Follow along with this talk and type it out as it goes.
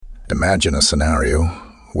Imagine a scenario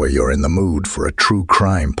where you're in the mood for a true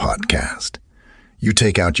crime podcast. You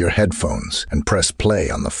take out your headphones and press play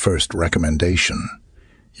on the first recommendation.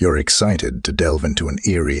 You're excited to delve into an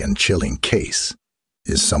eerie and chilling case.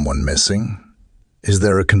 Is someone missing? Is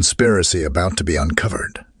there a conspiracy about to be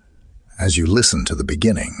uncovered? As you listen to the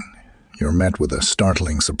beginning, you're met with a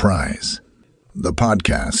startling surprise. The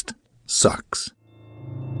podcast sucks.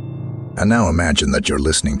 And now imagine that you're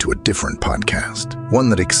listening to a different podcast, one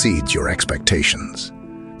that exceeds your expectations.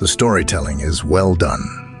 The storytelling is well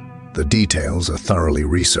done. The details are thoroughly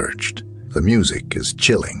researched. The music is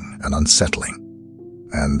chilling and unsettling.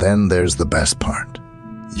 And then there's the best part.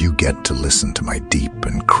 You get to listen to my deep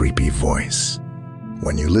and creepy voice.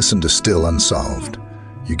 When you listen to Still Unsolved,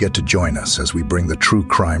 you get to join us as we bring the true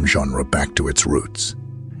crime genre back to its roots.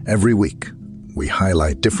 Every week, we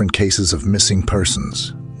highlight different cases of missing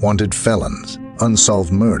persons, wanted felons,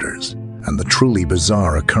 unsolved murders, and the truly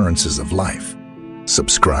bizarre occurrences of life.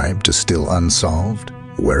 Subscribe to Still Unsolved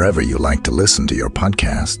wherever you like to listen to your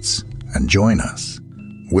podcasts and join us.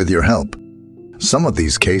 With your help, some of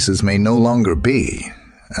these cases may no longer be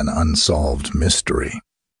an unsolved mystery.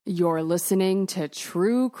 You're listening to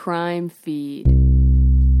True Crime Feed.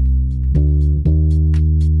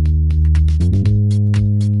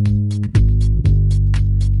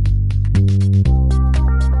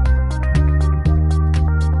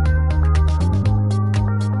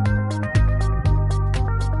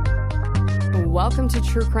 Welcome to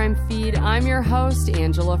True Crime Feed. I'm your host,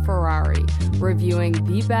 Angela Ferrari, reviewing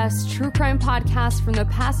the best true crime podcast from the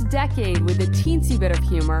past decade with a teensy bit of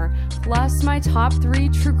humor, plus my top 3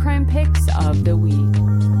 true crime picks of the week.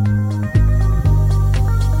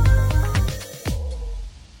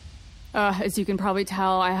 As you can probably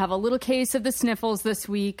tell, I have a little case of the sniffles this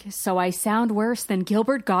week, so I sound worse than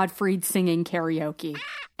Gilbert Gottfried singing karaoke.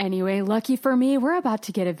 Anyway, lucky for me, we're about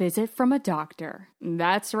to get a visit from a doctor.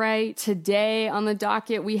 That's right. Today on the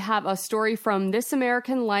docket, we have a story from This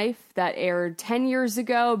American Life that aired 10 years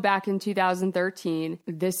ago, back in 2013.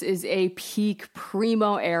 This is a peak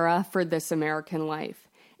primo era for This American Life.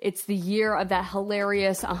 It's the year of that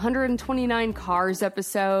hilarious 129 Cars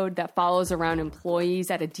episode that follows around employees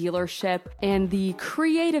at a dealership and the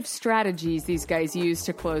creative strategies these guys use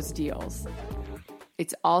to close deals.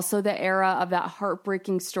 It's also the era of that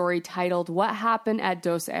heartbreaking story titled What Happened at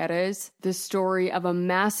Dos Eres, the story of a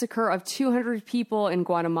massacre of 200 people in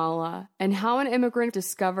Guatemala, and how an immigrant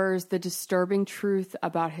discovers the disturbing truth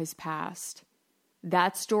about his past.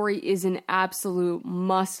 That story is an absolute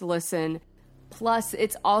must-listen. Plus,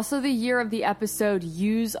 it's also the year of the episode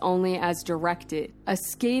Use Only as Directed, a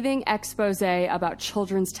scathing expose about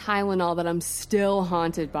children's Tylenol that I'm still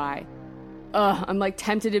haunted by. I'm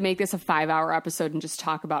tempted to make this a 5-hour episode and just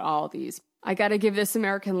talk about all of these. I gotta give This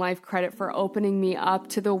American Life credit for opening me up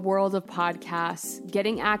to the world of podcasts,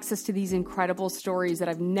 getting access to these incredible stories that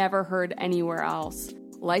I've never heard anywhere else.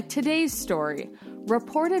 Like today's story,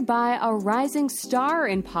 reported by a rising star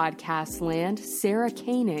in podcast land, Sarah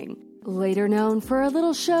Koenig, later known for a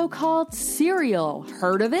little show called Serial.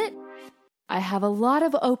 Heard of it? I have a lot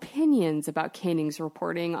of opinions about Koenig's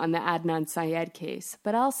reporting on the Adnan Syed case,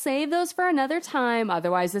 but I'll save those for another time,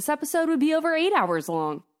 otherwise this episode would be over 8 hours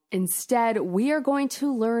long. Instead, we are going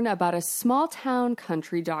to learn about a small-town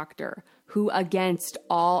country doctor who, against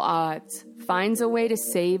all odds, finds a way to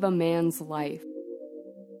save a man's life.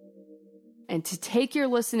 And to take your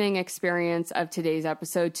listening experience of today's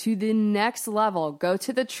episode to the next level, go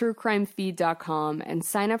to thetruecrimefeed.com and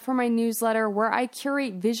sign up for my newsletter where I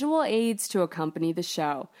curate visual aids to accompany the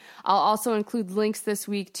show. I'll also include links this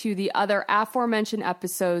week to the other aforementioned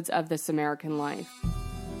episodes of This American Life.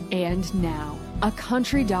 And now, a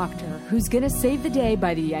country doctor who's going to save the day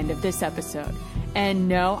by the end of this episode. And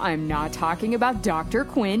no, I'm not talking about Dr.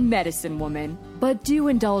 Quinn, Medicine Woman. But do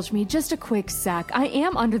indulge me just a quick sec. I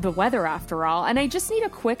am under the weather after all, and I just need a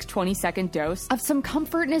quick 20-second dose of some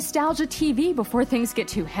comfort nostalgia TV before things get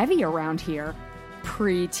too heavy around here.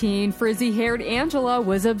 Preteen, frizzy-haired Angela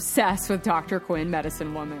was obsessed with Dr. Quinn,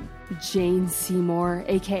 Medicine Woman. Jane Seymour,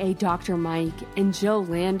 a.k.a. Dr. Mike, and Joe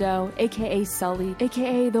Lando, a.k.a. Sully,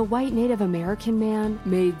 a.k.a. the white Native American man,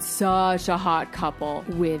 made such a hot couple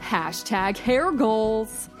with #hair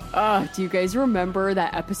goals. Do you guys remember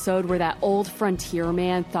that episode where that old frontier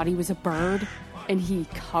man thought he was a bird? And he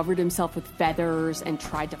covered himself with feathers and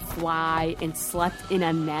tried to fly and slept in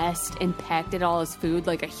a nest and pecked at all his food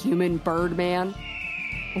like a human bird man?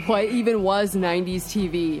 What even was 90s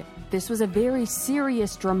TV? This was a very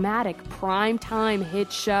serious, dramatic, prime-time hit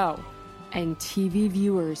show. And TV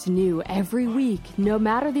viewers knew every week, no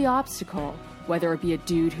matter the obstacle, Whether it be a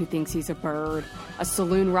dude who thinks he's a bird, a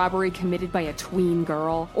saloon robbery committed by a tween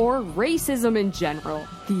girl, or racism in general,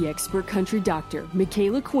 the expert country doctor,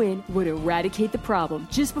 Michaela Quinn, would eradicate the problem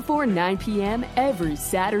just before 9 p.m. every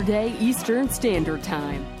Saturday Eastern Standard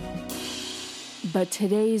Time. But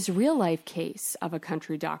today's real-life case of a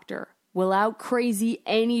country doctor will out-crazy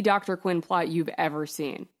any Dr. Quinn plot you've ever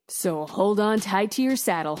seen. So hold on tight to your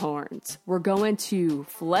saddle horns. We're going to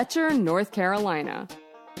Fletcher, North Carolina.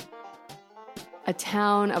 A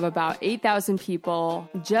town of about 8,000 people,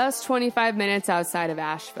 just 25 minutes outside of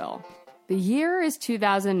Asheville. The year is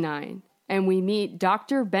 2009, and we meet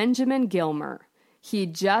Dr. Benjamin Gilmer. He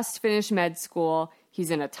just finished med school,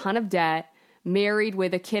 he's in a ton of debt, married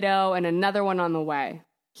with a kiddo and another one on the way.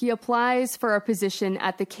 He applies for a position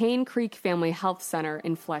at the Cane Creek Family Health Center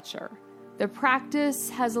in Fletcher. The practice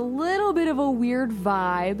has a little bit of a weird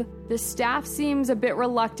vibe. The staff seems a bit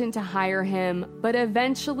reluctant to hire him, but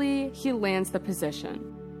eventually he lands the position.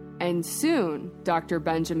 And soon, Dr.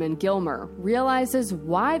 Benjamin Gilmer realizes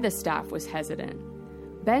why the staff was hesitant.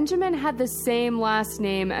 Benjamin had the same last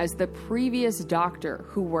name as the previous doctor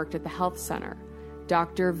who worked at the health center,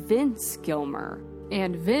 Dr. Vince Gilmer.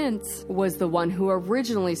 And Vince was the one who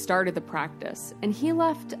originally started the practice, and he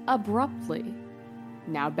left abruptly.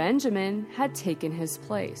 Now Benjamin had taken his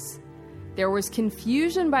place. There was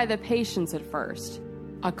confusion by the patients at first.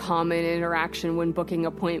 A common interaction when booking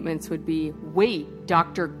appointments would be, "Wait,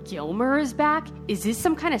 Dr. Gilmer is back? Is this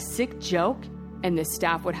some kind of sick joke?" And the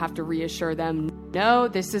staff would have to reassure them, "No,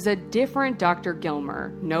 this is a different Dr.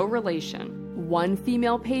 Gilmer, no relation." One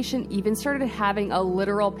female patient even started having a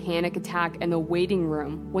literal panic attack in the waiting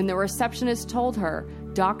room when the receptionist told her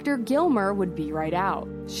Dr. Gilmer would be right out.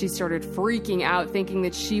 She started freaking out, thinking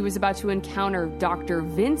that she was about to encounter Dr.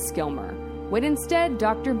 Vince Gilmer, when instead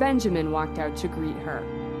Dr. Benjamin walked out to greet her.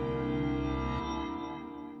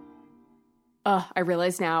 I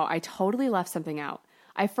realize now I totally left something out.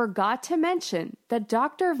 I forgot to mention that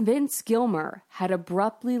Dr. Vince Gilmer had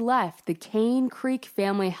abruptly left the Cane Creek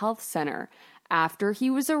Family Health Center after he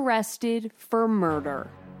was arrested for murder.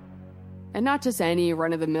 And not just any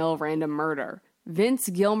run-of-the-mill random murder. Vince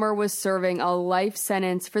Gilmer was serving a life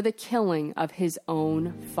sentence for the killing of his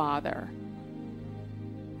own father.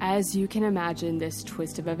 As you can imagine, this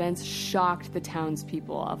twist of events shocked the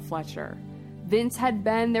townspeople of Fletcher. Vince had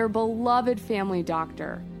been their beloved family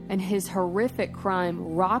doctor, and his horrific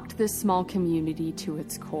crime rocked this small community to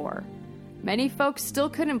its core. Many folks still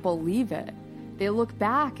couldn't believe it. They look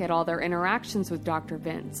back at all their interactions with Dr.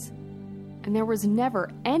 Vince, and there was never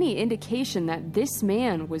any indication that this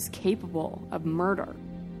man was capable of murder.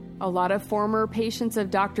 A lot of former patients of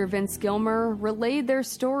Dr. Vince Gilmer relayed their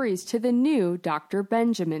stories to the new Dr.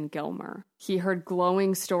 Benjamin Gilmer. He heard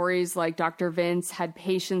glowing stories like Dr. Vince had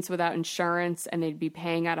patients without insurance and they'd be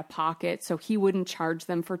paying out of pocket, so he wouldn't charge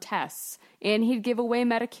them for tests, and he'd give away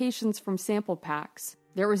medications from sample packs.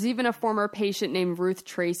 There was even a former patient named Ruth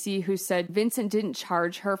Tracy who said Vincent didn't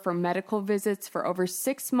charge her for medical visits for over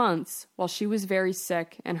 6 months while she was very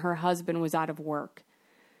sick and her husband was out of work.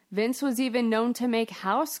 Vince was even known to make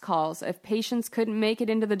house calls if patients couldn't make it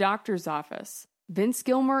into the doctor's office. Vince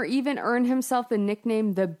Gilmer even earned himself the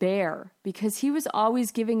nickname the Bear because he was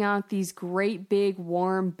always giving out these great big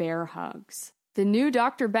warm bear hugs. The new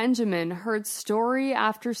Dr. Benjamin heard story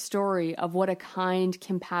after story of what a kind,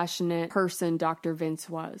 compassionate person Dr. Vince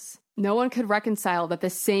was. No one could reconcile that the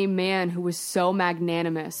same man who was so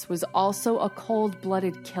magnanimous was also a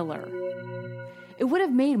cold-blooded killer. It would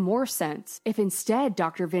have made more sense if instead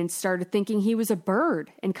Dr. Vince started thinking he was a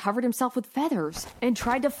bird and covered himself with feathers and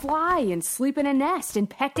tried to fly and sleep in a nest and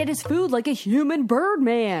pecked at his food like a human bird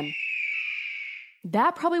man.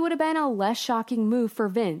 That probably would have been a less shocking move for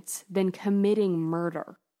Vince than committing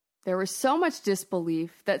murder. There was so much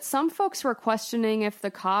disbelief that some folks were questioning if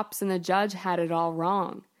the cops and the judge had it all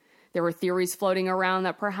wrong. There were theories floating around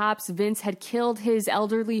that perhaps Vince had killed his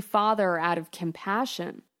elderly father out of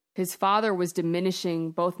compassion. His father was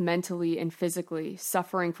diminishing both mentally and physically,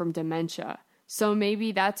 suffering from dementia. So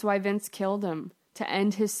maybe that's why Vince killed him, to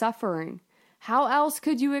end his suffering. How else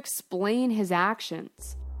could you explain his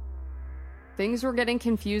actions? Things were getting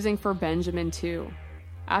confusing for Benjamin, too.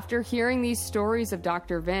 After hearing these stories of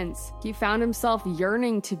Dr. Vince, he found himself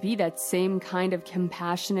yearning to be that same kind of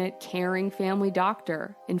compassionate, caring family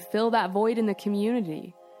doctor and fill that void in the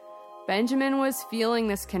community. Benjamin was feeling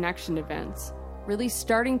this connection to Vince, really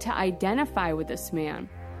starting to identify with this man.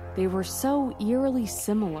 They were so eerily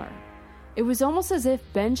similar. It was almost as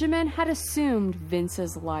if Benjamin had assumed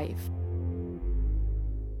Vince's life.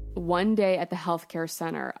 One day at the healthcare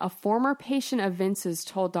center, a former patient of Vince's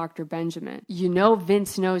told Dr. Benjamin, "You know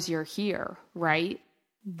Vince knows you're here, right?"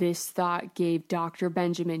 This thought gave Dr.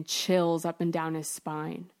 Benjamin chills up and down his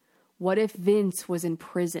spine. What if Vince was in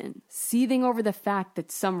prison, seething over the fact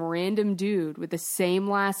that some random dude with the same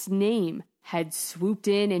last name had swooped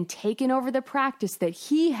in and taken over the practice that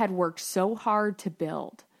he had worked so hard to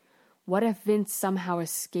build? What if Vince somehow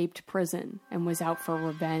escaped prison and was out for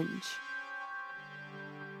revenge?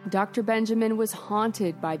 Dr. Benjamin was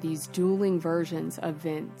haunted by these dueling versions of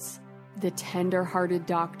Vince, the tender-hearted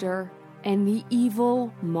doctor and the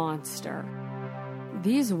evil monster.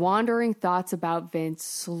 These wandering thoughts about Vince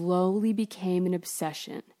slowly became an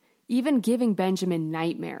obsession, even giving Benjamin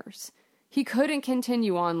nightmares. He couldn't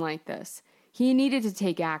continue on like this. He needed to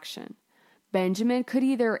take action. Benjamin could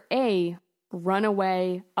either A, run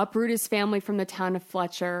away, uproot his family from the town of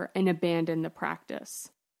Fletcher, and abandon the practice,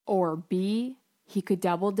 or B, he could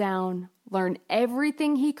double down, learn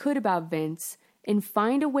everything he could about Vince, and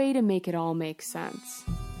find a way to make it all make sense.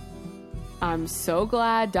 I'm so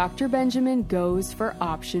glad Dr. Benjamin goes for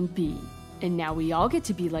option B. And now we all get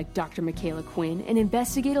to be like Dr. Michaela Quinn and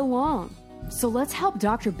investigate along. So let's help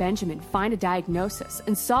Dr. Benjamin find a diagnosis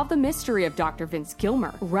and solve the mystery of Dr. Vince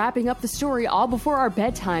Gilmer, wrapping up the story all before our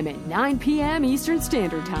bedtime at 9 p.m. Eastern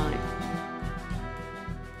Standard Time.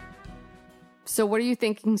 So what are you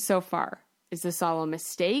thinking so far? Is this all a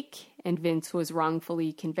mistake and Vince was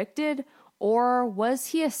wrongfully convicted? Or was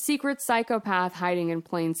he a secret psychopath hiding in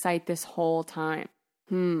plain sight this whole time?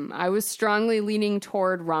 I was strongly leaning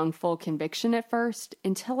toward wrongful conviction at first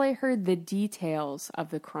until I heard the details of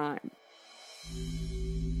the crime.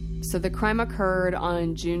 So the crime occurred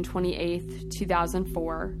on June 28th,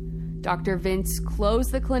 2004. Dr. Vince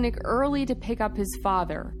closed the clinic early to pick up his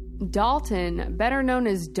father. Dalton, better known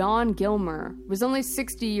as Don Gilmer, was only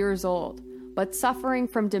 60 years old, but suffering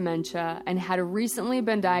from dementia and had recently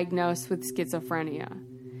been diagnosed with schizophrenia.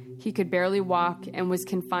 He could barely walk and was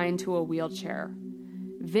confined to a wheelchair.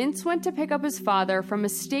 Vince went to pick up his father from a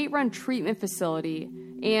state-run treatment facility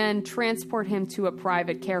and transport him to a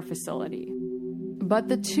private care facility. But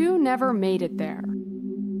the two never made it there.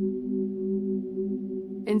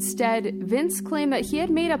 Instead, Vince claimed that he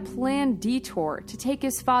had made a planned detour to take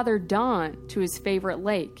his father Don to his favorite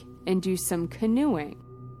lake and do some canoeing.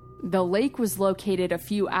 The lake was located a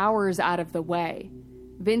few hours out of the way.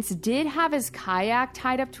 Vince did have his kayak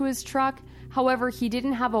tied up to his truck. However, he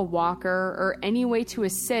didn't have a walker or any way to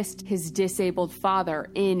assist his disabled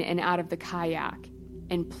father in and out of the kayak.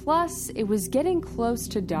 And plus, it was getting close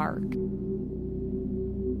to dark.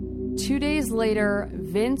 2 days later,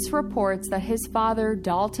 Vince reports that his father,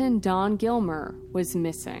 Dalton Don Gilmer, was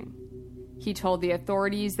missing. He told the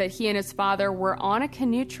authorities that he and his father were on a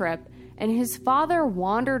canoe trip and his father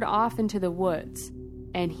wandered off into the woods,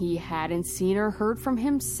 and he hadn't seen or heard from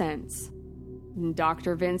him since.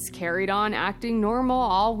 Dr. Vince carried on acting normal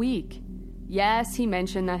all week. Yes, he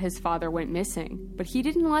mentioned that his father went missing, but he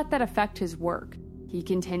didn't let that affect his work. He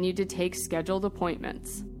continued to take scheduled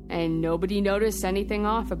appointments, and nobody noticed anything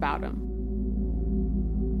off about him.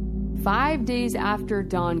 5 days after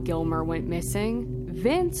Don Gilmer went missing,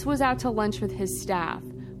 Vince was out to lunch with his staff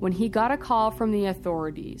when he got a call from the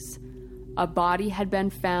authorities. A body had been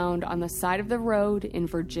found on the side of the road in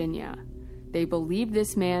Virginia. They believed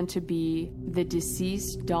this man to be the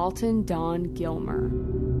deceased Dalton Don Gilmer.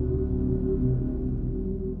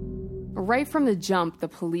 Right from the jump, the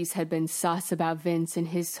police had been sus about Vince and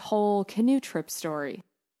his whole canoe trip story.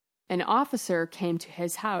 An officer came to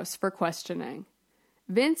his house for questioning.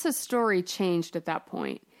 Vince's story changed at that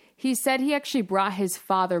point. He said he actually brought his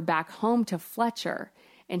father back home to Fletcher,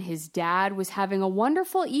 and his dad was having a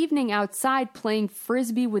wonderful evening outside playing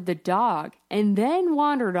frisbee with the dog, and then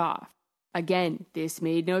wandered off. Again, this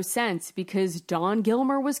made no sense because Don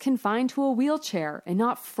Gilmer was confined to a wheelchair and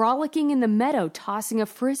not frolicking in the meadow tossing a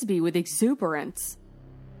frisbee with exuberance.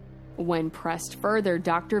 When pressed further,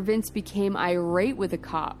 Dr. Vince became irate with the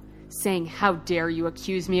cop, saying, "How dare you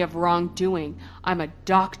accuse me of wrongdoing? I'm a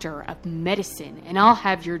doctor of medicine and I'll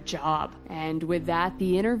have your job." And with that,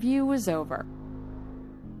 the interview was over.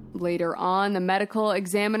 Later on, the medical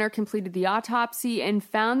examiner completed the autopsy and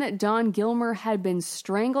found that Don Gilmer had been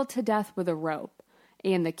strangled to death with a rope,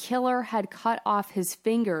 and the killer had cut off his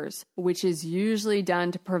fingers, which is usually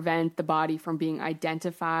done to prevent the body from being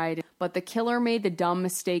identified. But the killer made the dumb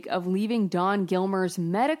mistake of leaving Don Gilmer's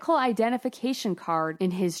medical identification card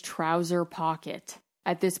in his trouser pocket.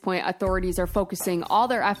 At this point, authorities are focusing all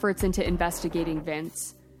their efforts into investigating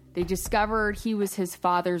Vince. They discovered he was his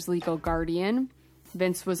father's legal guardian.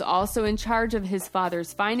 Vince was also in charge of his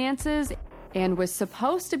father's finances, and was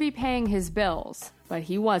supposed to be paying his bills, but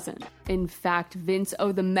he wasn't. In fact, Vince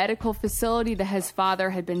owed the medical facility that his father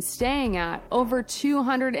had been staying at over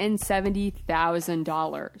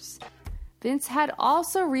 $270,000. Vince had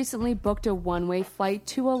also recently booked a one-way flight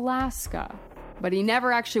to Alaska, but he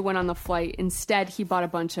never actually went on the flight. Instead, he bought a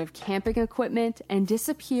bunch of camping equipment and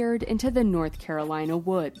disappeared into the North Carolina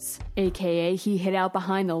woods, aka he hid out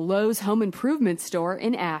behind the Lowe's home improvement store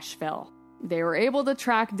in Asheville. They were able to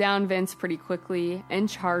track down Vince pretty quickly and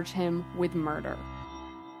charge him with murder.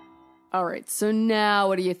 Alright, so now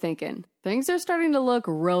what are you thinking? Things are starting to look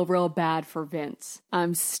real bad for Vince.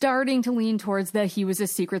 I'm starting to lean towards the he was a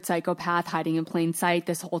secret psychopath hiding in plain sight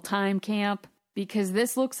this whole time camp, because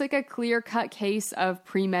this looks like a clear-cut case of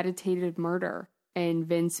premeditated murder, and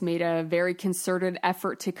Vince made a very concerted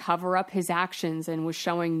effort to cover up his actions and was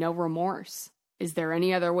showing no remorse. Is there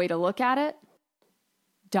any other way to look at it?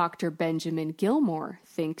 Dr. Benjamin Gilmer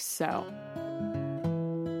thinks so.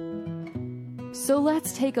 So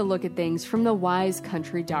let's take a look at things from the wise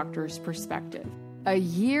country doctor's perspective. A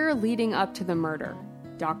year leading up to the murder,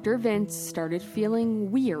 Dr. Vince started feeling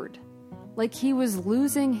weird, like he was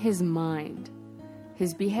losing his mind.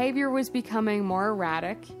 His behavior was becoming more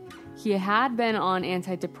erratic. He had been on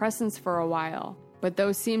antidepressants for a while, but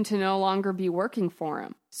those seemed to no longer be working for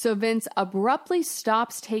him. So Vince abruptly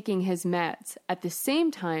stops taking his meds, at the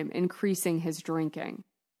same time increasing his drinking.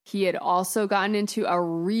 He had also gotten into a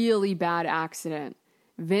really bad accident.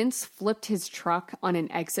 Vince flipped his truck on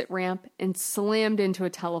an exit ramp and slammed into a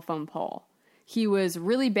telephone pole. He was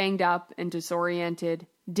really banged up and disoriented,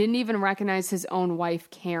 didn't even recognize his own wife,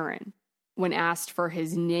 Karen. When asked for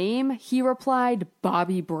his name, he replied,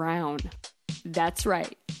 Bobby Brown. That's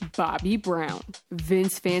right, Bobby Brown.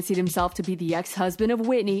 Vince fancied himself to be the ex-husband of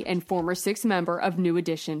Whitney and former sixth member of New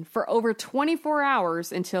Edition for over 24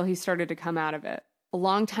 hours until he started to come out of it.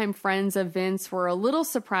 Longtime friends of Vince were a little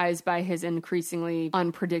surprised by his increasingly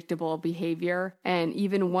unpredictable behavior and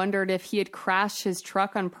even wondered if he had crashed his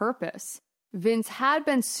truck on purpose. Vince had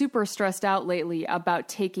been super stressed out lately about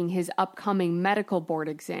taking his upcoming medical board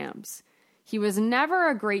exams. He was never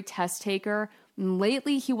a great test taker, and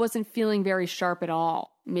lately he wasn't feeling very sharp at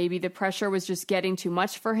all. Maybe the pressure was just getting too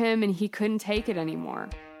much for him and he couldn't take it anymore.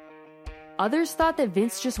 Others thought that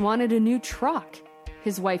Vince just wanted a new truck.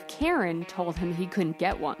 His wife Karen told him he couldn't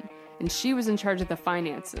get one, and she was in charge of the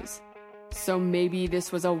finances. So maybe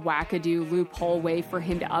this was a wackadoo loophole way for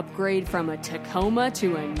him to upgrade from a Tacoma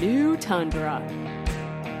to a new Tundra.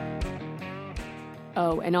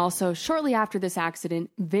 Oh, and also, shortly after this accident,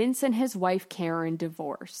 Vince and his wife Karen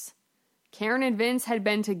divorce. Karen and Vince had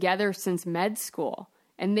been together since med school,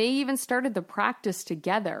 and they even started the practice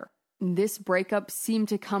together. This breakup seemed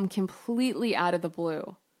to come completely out of the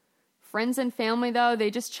blue. Friends and family, though,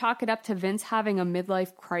 they just chalk it up to Vince having a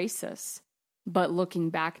midlife crisis. But looking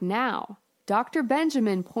back now, Dr.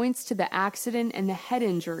 Benjamin points to the accident and the head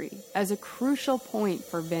injury as a crucial point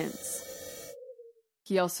for Vince.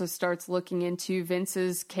 He also starts looking into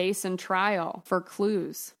Vince's case and trial for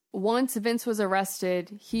clues. Once Vince was arrested,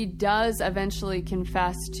 he does eventually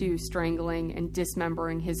confess to strangling and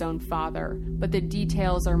dismembering his own father, but the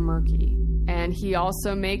details are murky. And he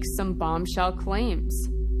also makes some bombshell claims.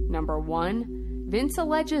 Number 1, Vince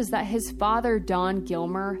alleges that his father, Don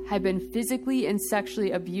Gilmer, had been physically and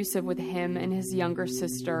sexually abusive with him and his younger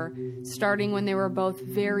sister, starting when they were both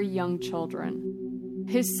very young children.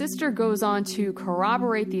 His sister goes on to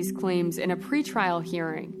corroborate these claims in a pretrial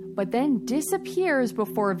hearing, but then disappears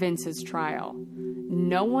before Vince's trial.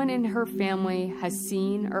 No one in her family has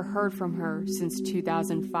seen or heard from her since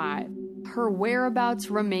 2005. Her whereabouts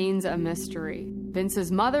remains a mystery.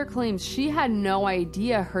 Vince's mother claims she had no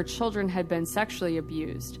idea her children had been sexually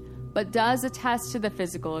abused, but does attest to the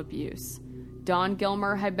physical abuse. Don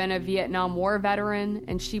Gilmer had been a Vietnam War veteran,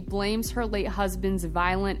 and she blames her late husband's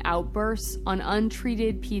violent outbursts on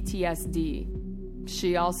untreated PTSD.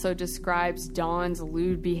 She also describes Don's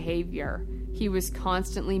lewd behavior. He was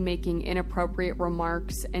constantly making inappropriate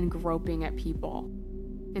remarks and groping at people.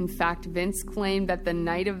 In fact, Vince claimed that the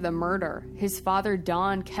night of the murder, his father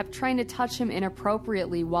Don kept trying to touch him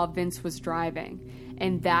inappropriately while Vince was driving,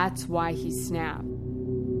 and that's why he snapped.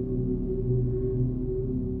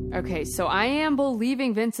 Okay, so I am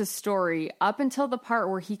believing Vince's story up until the part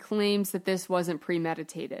where he claims that this wasn't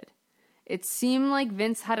premeditated. It seemed like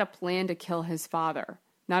Vince had a plan to kill his father.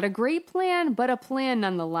 Not a great plan, but a plan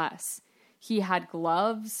nonetheless. He had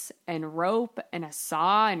gloves and rope and a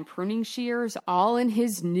saw and pruning shears all in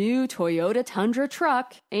his new Toyota Tundra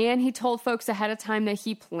truck, and he told folks ahead of time that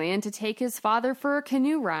he planned to take his father for a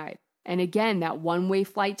canoe ride. And again, that one-way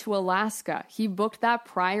flight to Alaska, he booked that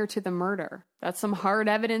prior to the murder. That's some hard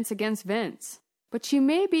evidence against Vince. But you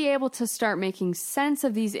may be able to start making sense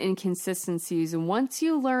of these inconsistencies once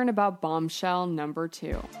you learn about bombshell number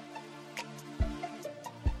 2.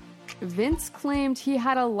 Vince claimed he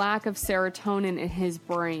had a lack of serotonin in his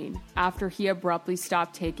brain after he abruptly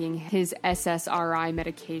stopped taking his SSRI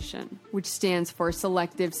medication, which stands for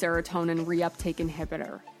Selective Serotonin Reuptake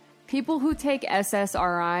Inhibitor. People who take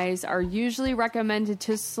SSRIs are usually recommended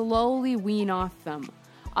to slowly wean off them.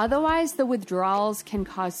 Otherwise, the withdrawals can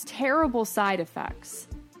cause terrible side effects,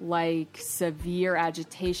 like severe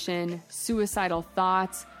agitation, suicidal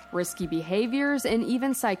thoughts, risky behaviors, and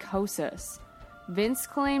even psychosis. Vince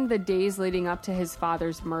claimed the days leading up to his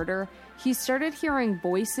father's murder, he started hearing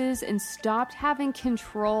voices and stopped having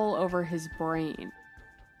control over his brain.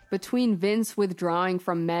 Between Vince withdrawing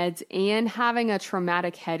from meds and having a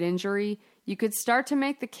traumatic head injury, you could start to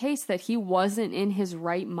make the case that he wasn't in his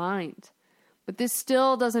right mind. But this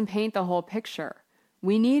still doesn't paint the whole picture.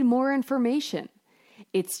 We need more information.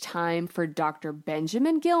 It's time for Dr.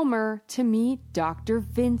 Benjamin Gilmer to meet Dr.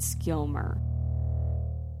 Vince Gilmer.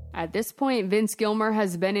 At this point, Vince Gilmer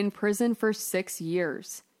has been in prison for 6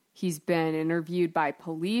 years. He's been interviewed by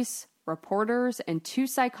police, reporters, and 2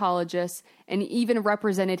 psychologists, and even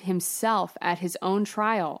represented himself at his own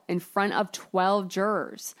trial in front of 12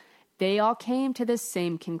 jurors. They all came to the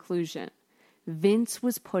same conclusion. Vince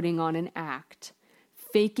was putting on an act,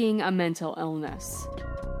 faking a mental illness.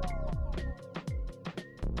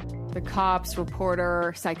 The cops,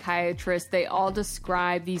 reporter, psychiatrist, they all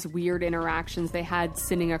describe these weird interactions they had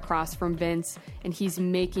sitting across from Vince, and he's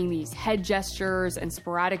making these head gestures and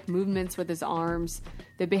sporadic movements with his arms.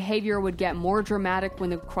 The behavior would get more dramatic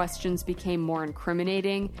when the questions became more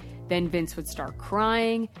incriminating. Then Vince would start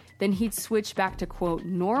crying. Then he'd switch back to, quote,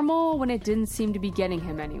 normal when it didn't seem to be getting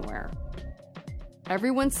him anywhere.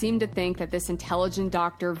 Everyone seemed to think that this intelligent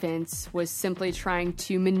Dr. Vince was simply trying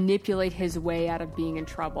to manipulate his way out of being in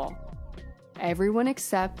trouble. Everyone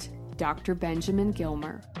except Dr. Benjamin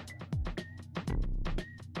Gilmer.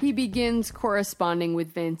 He begins corresponding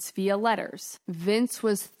with Vince via letters. Vince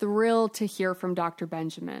was thrilled to hear from Dr.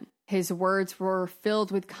 Benjamin. His words were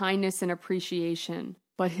filled with kindness and appreciation,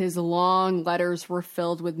 but his long letters were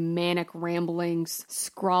filled with manic ramblings,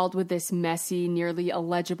 scrawled with this messy, nearly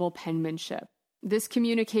illegible penmanship. This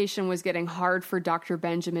communication was getting hard for Dr.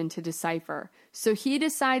 Benjamin to decipher, so he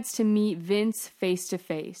decides to meet Vince face to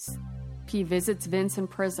face. He visits Vince in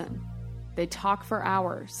prison. They talk for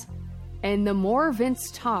hours. And the more Vince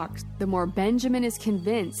talks, the more Benjamin is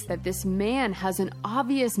convinced that this man has an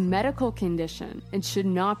obvious medical condition and should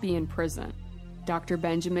not be in prison. Dr.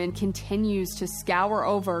 Benjamin continues to scour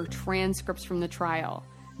over transcripts from the trial.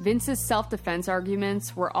 Vince's self-defense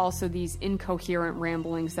arguments were also these incoherent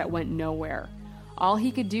ramblings that went nowhere. All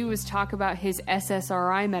he could do was talk about his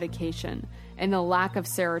SSRI medication and the lack of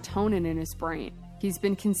serotonin in his brain. He's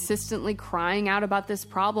been consistently crying out about this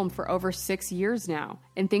problem for over 6 years now,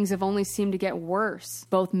 and things have only seemed to get worse,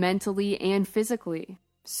 both mentally and physically.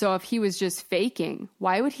 So if he was just faking,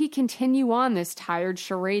 why would he continue on this tired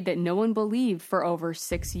charade that no one believed for over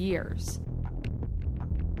 6 years?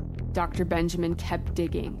 Dr. Benjamin kept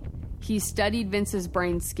digging. He studied Vince's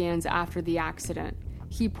brain scans after the accident.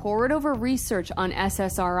 He pored over research on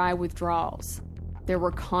SSRI withdrawals. There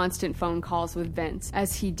were constant phone calls with Vince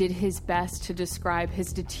as he did his best to describe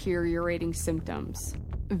his deteriorating symptoms.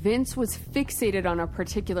 Vince was fixated on a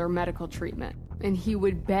particular medical treatment, and he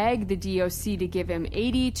would beg the DOC to give him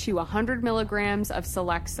 80 to 100 milligrams of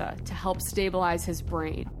Celexa to help stabilize his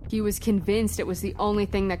brain. He was convinced it was the only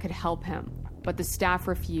thing that could help him, but the staff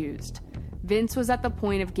refused. Vince was at the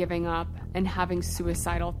point of giving up and having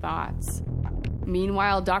suicidal thoughts.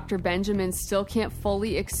 Meanwhile, Dr. Benjamin still can't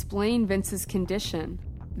fully explain Vince's condition.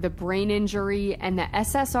 The brain injury and the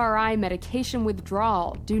SSRI medication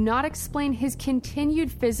withdrawal do not explain his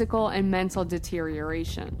continued physical and mental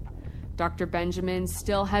deterioration. Dr. Benjamin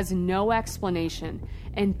still has no explanation,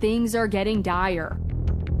 and things are getting dire.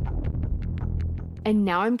 And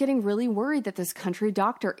now I'm getting really worried that this country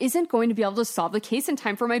doctor isn't going to be able to solve the case in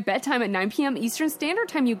time for my bedtime at 9 p.m. Eastern Standard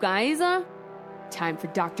Time, you guys. Time for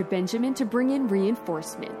Dr. Benjamin to bring in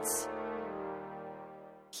reinforcements.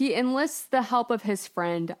 He enlists the help of his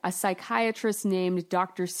friend, a psychiatrist named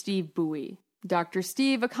Dr. Steve Bowie. Dr.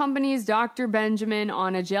 Steve accompanies Dr. Benjamin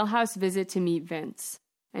on a jailhouse visit to meet Vince.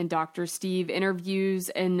 And Dr. Steve interviews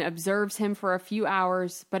and observes him for a few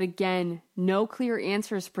hours, but again, no clear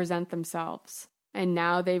answers present themselves. And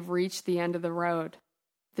now they've reached the end of the road.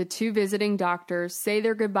 The 2 visiting doctors say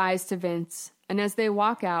their goodbyes to Vince, and as they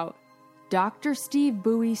walk out, Dr. Steve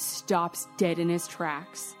Bowie stops dead in his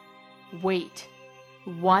tracks. Wait,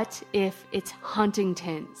 what if it's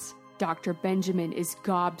Huntington's? Dr. Benjamin is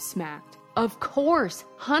gobsmacked. Of course,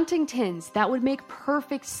 Huntington's, that would make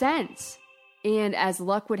perfect sense. And as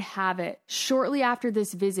luck would have it, shortly after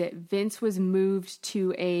this visit, Vince was moved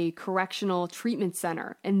to a correctional treatment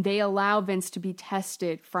center, and they allow Vince to be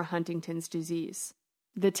tested for Huntington's disease.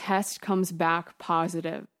 The test comes back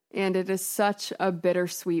positive, and it is such a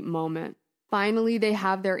bittersweet moment. Finally, they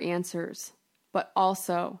have their answers, but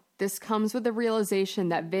also, this comes with the realization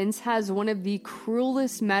that Vince has one of the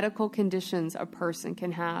cruelest medical conditions a person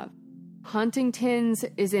can have. Huntington's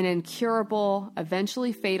is an incurable,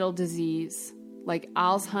 eventually fatal disease, like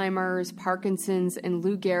Alzheimer's, Parkinson's, and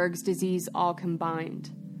Lou Gehrig's disease all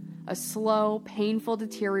combined. A slow, painful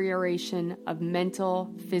deterioration of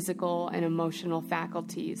mental, physical, and emotional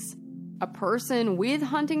faculties. A person with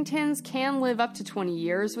Huntington's can live up to 20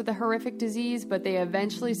 years with a horrific disease, but they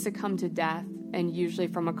eventually succumb to death, and usually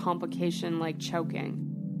from a complication like choking.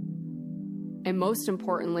 And most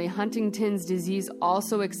importantly, Huntington's disease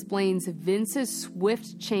also explains Vince's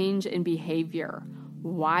swift change in behavior.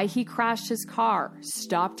 Why he crashed his car,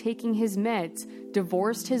 stopped taking his meds,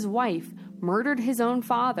 divorced his wife, murdered his own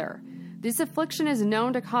father. This affliction is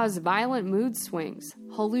known to cause violent mood swings,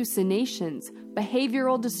 hallucinations,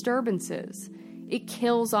 behavioral disturbances. It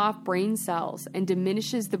kills off brain cells and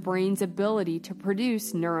diminishes the brain's ability to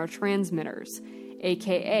produce neurotransmitters,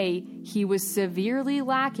 aka he was severely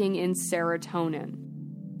lacking in serotonin.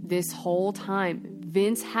 This whole time,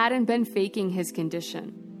 Vince hadn't been faking his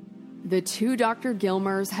condition. The two Dr.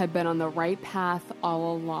 Gilmers had been on the right path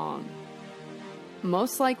all along.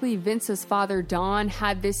 Most likely, Vince's father, Don,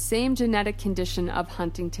 had this same genetic condition of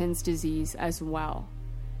Huntington's disease as well.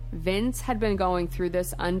 Vince had been going through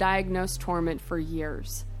this undiagnosed torment for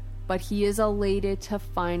years, but he is elated to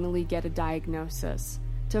finally get a diagnosis,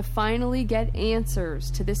 to finally get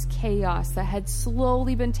answers to this chaos that had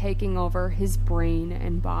slowly been taking over his brain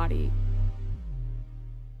and body.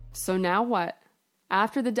 So now what?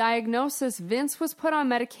 After the diagnosis, Vince was put on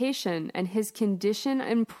medication and his condition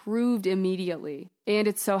improved immediately. And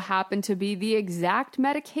it so happened to be the exact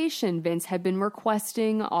medication Vince had been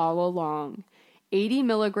requesting all along. 80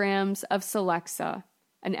 milligrams of Celexa,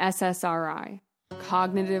 an SSRI.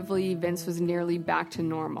 Cognitively, Vince was nearly back to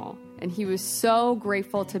normal, and he was so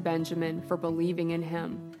grateful to Benjamin for believing in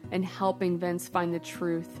him and helping Vince find the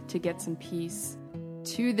truth to get some peace.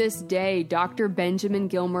 To this day, Dr. Benjamin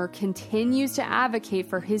Gilmer continues to advocate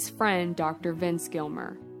for his friend, Dr. Vince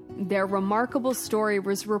Gilmer. Their remarkable story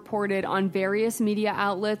was reported on various media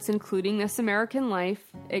outlets, including This American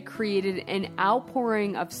Life. It created an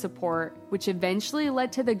outpouring of support, which eventually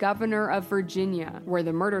led to the governor of Virginia, where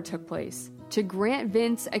the murder took place, to grant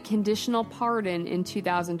Vince a conditional pardon in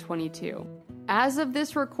 2022. As of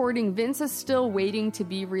this recording, Vince is still waiting to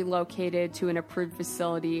be relocated to an approved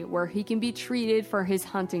facility where he can be treated for his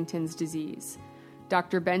Huntington's disease.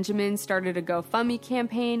 Dr. Benjamin started a GoFundMe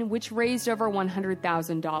campaign, which raised over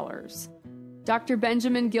 $100,000. Dr.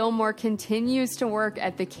 Benjamin Gilmer continues to work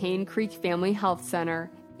at the Cane Creek Family Health Center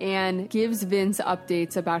and gives Vince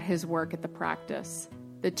updates about his work at the practice.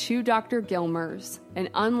 The two Dr. Gilmers, an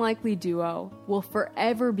unlikely duo, will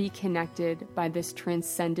forever be connected by this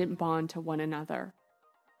transcendent bond to one another.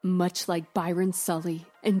 Much like Byron Sully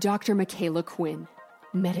and Dr. Michaela Quinn,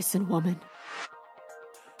 medicine woman.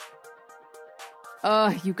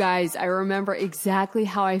 You guys, I remember exactly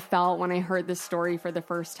how I felt when I heard this story for the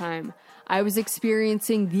first time. I was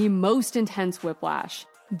experiencing the most intense whiplash.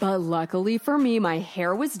 But luckily for me, my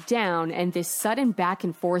hair was down, and this sudden back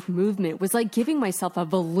and forth movement was like giving myself a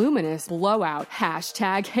voluminous blowout.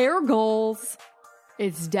 #hair goals.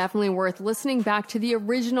 It's definitely worth listening back to the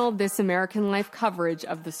original This American Life coverage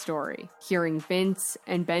of the story, hearing Vince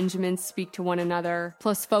and Benjamin speak to one another,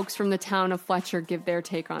 plus folks from the town of Fletcher give their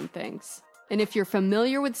take on things. And if you're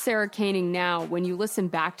familiar with Sarah Koenig now, when you listen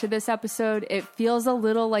back to this episode, it feels a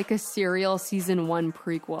little like a Serial Season 1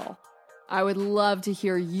 prequel. I would love to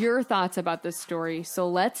hear your thoughts about this story, so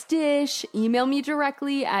let's dish. Email me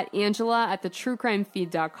directly at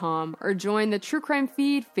angela@thetruecrimefeed.com or join the True Crime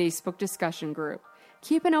Feed Facebook discussion group.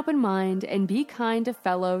 Keep an open mind and be kind to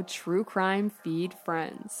fellow True Crime Feed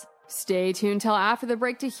friends. Stay tuned till after the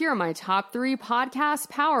break to hear my top 3 podcast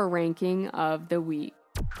power ranking of the week.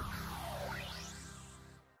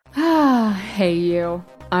 Hey you.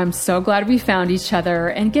 I'm so glad we found each other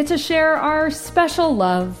and get to share our special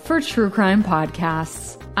love for true crime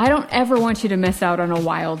podcasts. I don't ever want you to miss out on a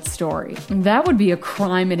wild story. That would be a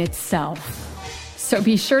crime in itself. So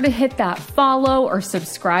be sure to hit that follow or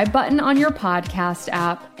subscribe button on your podcast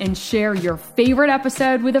app and share your favorite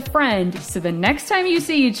episode with a friend so the next time you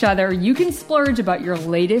see each other, you can splurge about your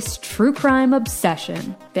latest true crime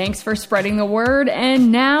obsession. Thanks for spreading the word,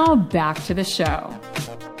 and now back to the show.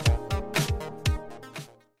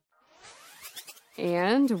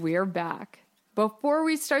 And we're back. Before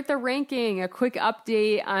we start the ranking, a quick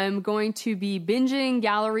update. I'm going to be binging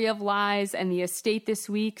Gallery of Lies and The Estate this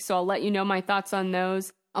week, so I'll let you know my thoughts on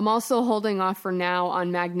those. I'm also holding off for now on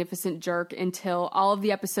Magnificent Jerk until all of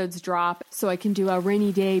the episodes drop, so I can do a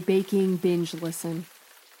rainy day baking binge listen.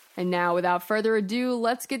 And now, without further ado,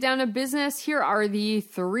 let's get down to business. Here are the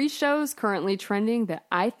 3 shows currently trending that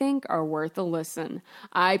I think are worth a listen.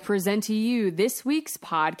 I present to you this week's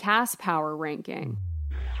podcast power ranking.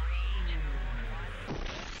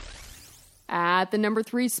 At the number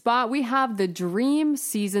 3 spot, we have The Dream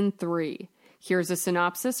Season 3. Here's a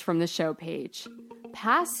synopsis from the show page.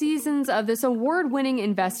 Past seasons of this award-winning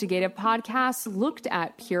investigative podcast looked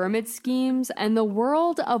at pyramid schemes and the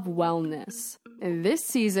world of wellness. This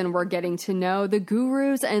season, we're getting to know the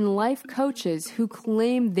gurus and life coaches who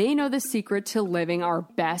claim they know the secret to living our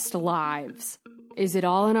best lives. Is it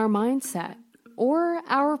all in our mindset? Or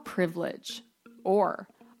our privilege? Or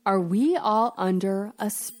are we all under a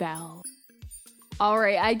spell?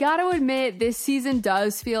 Alright, I gotta admit, this season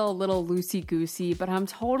does feel a little loosey-goosey, but I'm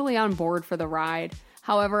totally on board for the ride.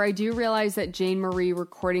 However, I do realize that Jane Marie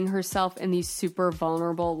recording herself in these super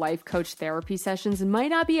vulnerable life coach therapy sessions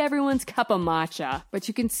might not be everyone's cup of matcha, but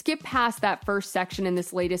you can skip past that first section in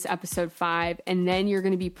this latest episode 5, and then you're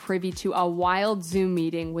going to be privy to a wild Zoom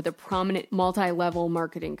meeting with a prominent multi-level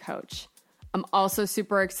marketing coach. I'm also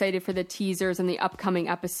super excited for the teasers in the upcoming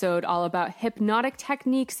episode all about hypnotic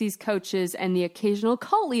techniques these coaches and the occasional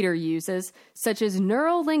cult leader uses, such as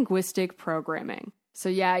neuro-linguistic programming. So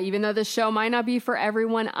yeah, even though the show might not be for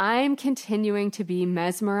everyone, I'm continuing to be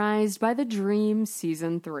mesmerized by The Dream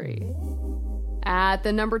Season 3. At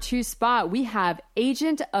the number 2 spot, we have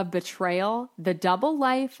Agent of Betrayal, The Double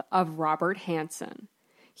Life of Robert Hansen.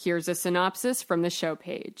 Here's a synopsis from the show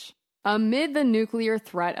page. Amid the nuclear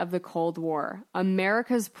threat of the Cold War,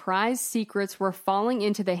 America's prized secrets were falling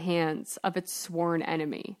into the hands of its sworn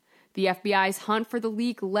enemy. The FBI's hunt for the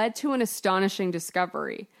leak led to an astonishing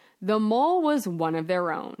discovery. The mole was one of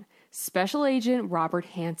their own, Special Agent Robert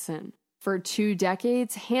Hansen. For 2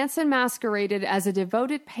 decades, Hansen masqueraded as a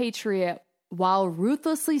devoted patriot while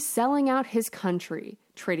ruthlessly selling out his country,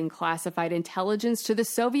 trading classified intelligence to the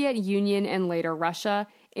Soviet Union and later Russia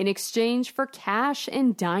in exchange for cash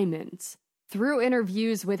and diamonds. Through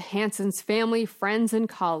interviews with Hansen's family, friends, and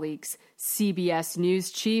colleagues, CBS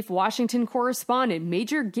News chief Washington correspondent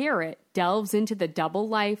Major Garrett delves into the double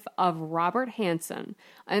life of Robert Hansen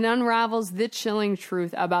and unravels the chilling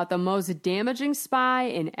truth about the most damaging spy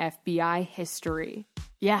in FBI history.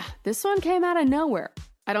 Yeah, this one came out of nowhere.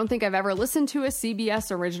 I don't think I've ever listened to a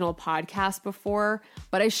CBS original podcast before,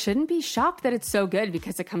 but I shouldn't be shocked that it's so good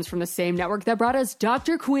because it comes from the same network that brought us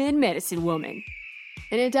Dr. Quinn, Medicine Woman.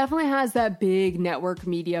 And it definitely has that big network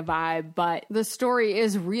media vibe, but the story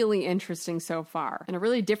is really interesting so far, and a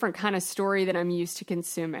really different kind of story that I'm used to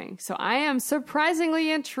consuming. So I am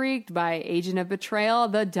surprisingly intrigued by Agent of Betrayal,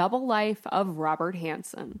 The Double Life of Robert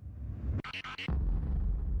Hansen.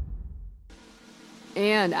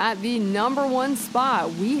 And at the number 1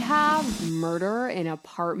 spot, we have Murder in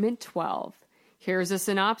Apartment 12. Here's a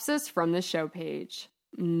synopsis from the show page.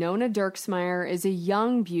 Nona Dirksmeyer is a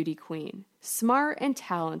young beauty queen, smart and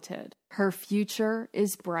talented. Her future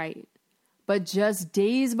is bright. But just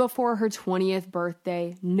days before her 20th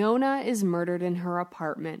birthday, Nona is murdered in her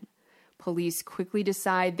apartment. Police quickly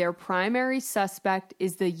decide their primary suspect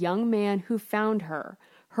is the young man who found her,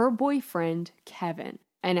 her boyfriend, Kevin.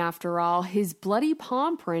 And after all, his bloody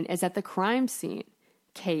palm print is at the crime scene.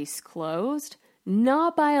 Case closed?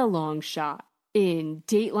 Not by a long shot. In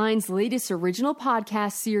Dateline's latest original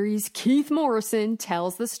podcast series, Keith Morrison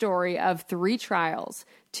tells the story of 3 trials,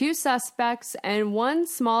 2 suspects, and 1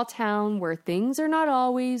 small town where things are not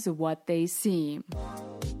always what they seem.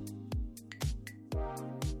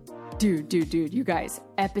 Dude, you guys,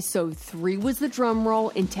 episode 3 was the drum roll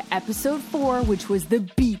into episode 4, which was the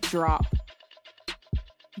beat drop.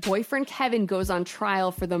 Boyfriend Kevin goes on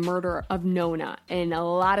trial for the murder of Nona, and a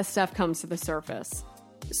lot of stuff comes to the surface.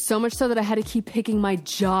 So much so that I had to keep picking my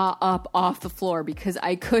jaw up off the floor because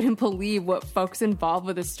I couldn't believe what folks involved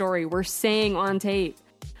with the story were saying on tape.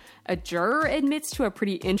 A juror admits to a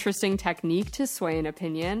pretty interesting technique to sway an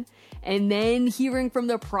opinion. And then hearing from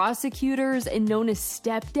the prosecutors and known as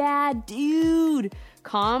stepdad, dude.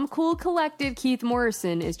 Calm, cool, collected Keith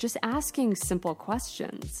Morrison is just asking simple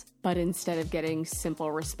questions. But instead of getting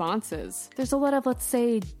simple responses, there's a lot of, let's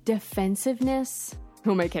say, defensiveness.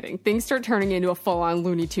 Who am I kidding? Things start turning into a full-on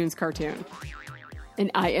Looney Tunes cartoon. And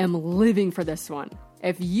I am living for this one.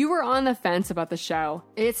 If you were on the fence about the show,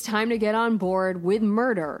 it's time to get on board with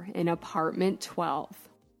Murder in Apartment 12.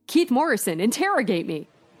 Keith Morrison, interrogate me.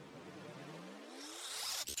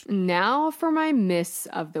 Now for my miss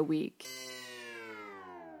of the week.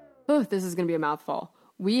 Oh, this is going to be a mouthful.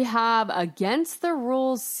 We have Against the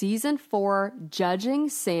Rules Season 4, Judging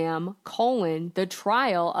Sam, the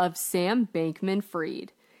trial of Sam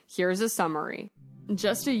Bankman-Fried. Here's a summary.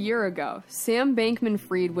 Just a year ago, Sam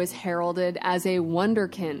Bankman-Fried was heralded as a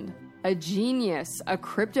wunderkind, a genius, a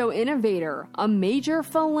crypto innovator, a major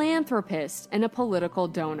philanthropist, and a political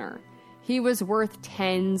donor. He was worth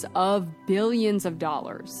tens of billions of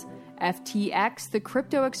dollars. FTX, the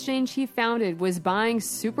crypto exchange he founded, was buying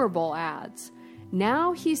Super Bowl ads.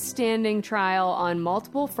 Now he's standing trial on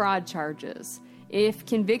multiple fraud charges. If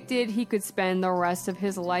convicted, he could spend the rest of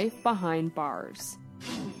his life behind bars.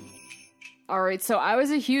 All right, so I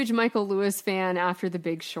was a huge Michael Lewis fan after The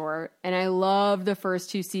Big Short, and I loved the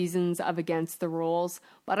first 2 seasons of Against the Rules,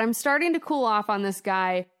 but I'm starting to cool off on this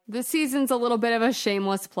guy. This season's a little bit of a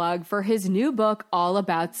shameless plug for his new book all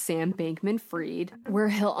about Sam Bankman-Fried, where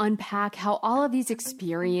he'll unpack how all of these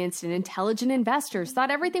experienced and intelligent investors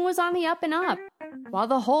thought everything was on the up and up, while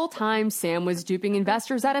the whole time Sam was duping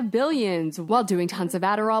investors out of billions while doing tons of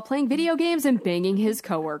Adderall, playing video games, and banging his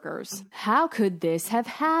coworkers. How could this have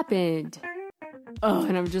happened? Oh,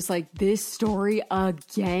 and I'm just like, this story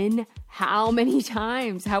again? How many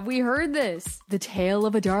times have we heard this? The tale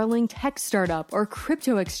of a darling tech startup or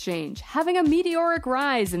crypto exchange having a meteoric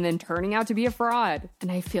rise and then turning out to be a fraud.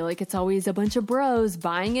 And I feel like it's always a bunch of bros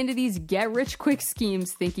buying into these get-rich-quick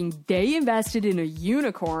schemes thinking they invested in a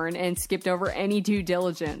unicorn and skipped over any due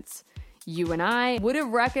diligence. You and I would have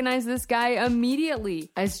recognized this guy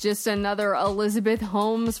immediately as just another Elizabeth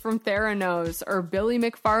Holmes from Theranos, or Billy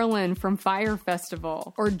McFarlane from Fire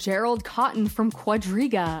Festival, or Gerald Cotton from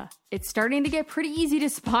Quadriga. It's starting to get pretty easy to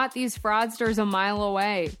spot these fraudsters a mile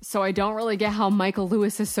away, so I don't really get how Michael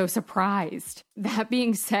Lewis is so surprised. That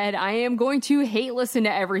being said, I am going to hate listen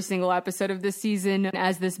to every single episode of this season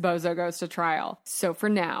as this bozo goes to trial. So for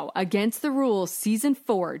now, Against the Rules Season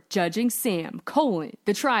 4, Judging Sam,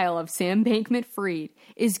 the trial of Sam Bankman-Fried,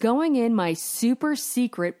 is going in my super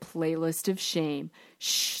secret playlist of shame.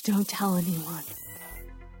 Shh, don't tell anyone.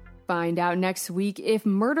 Find out next week if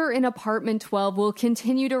Murder in Apartment 12 will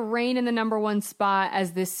continue to reign in the #1 spot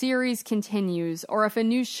as this series continues, or if a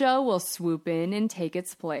new show will swoop in and take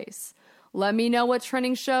its place. Let me know what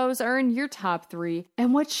trending shows are in your top 3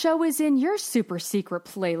 and what show is in your super secret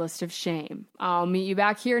playlist of shame. I'll meet you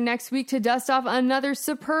back here next week to dust off another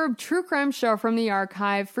superb true crime show from the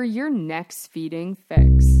archive for your next feeding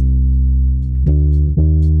fix.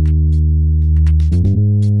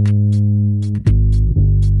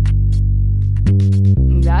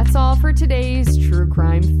 That's all for today's True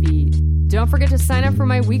Crime Feed. Don't forget to sign up for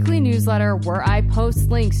my weekly newsletter where I post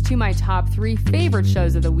links to my top 3 favorite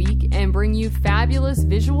shows of the week and bring you fabulous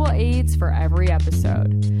visual aids for every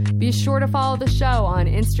episode. Be sure to follow the show on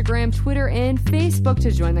Instagram, Twitter, and Facebook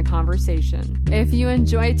to join the conversation. If you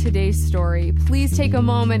enjoyed today's story, please take a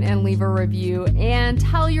moment and leave a review and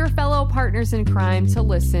tell your fellow partners in crime to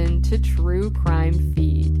listen to True Crime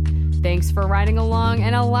Feed. Thanks for riding along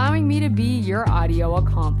and allowing me to be your audio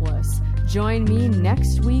accomplice. Join me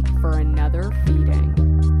next week for another feeding.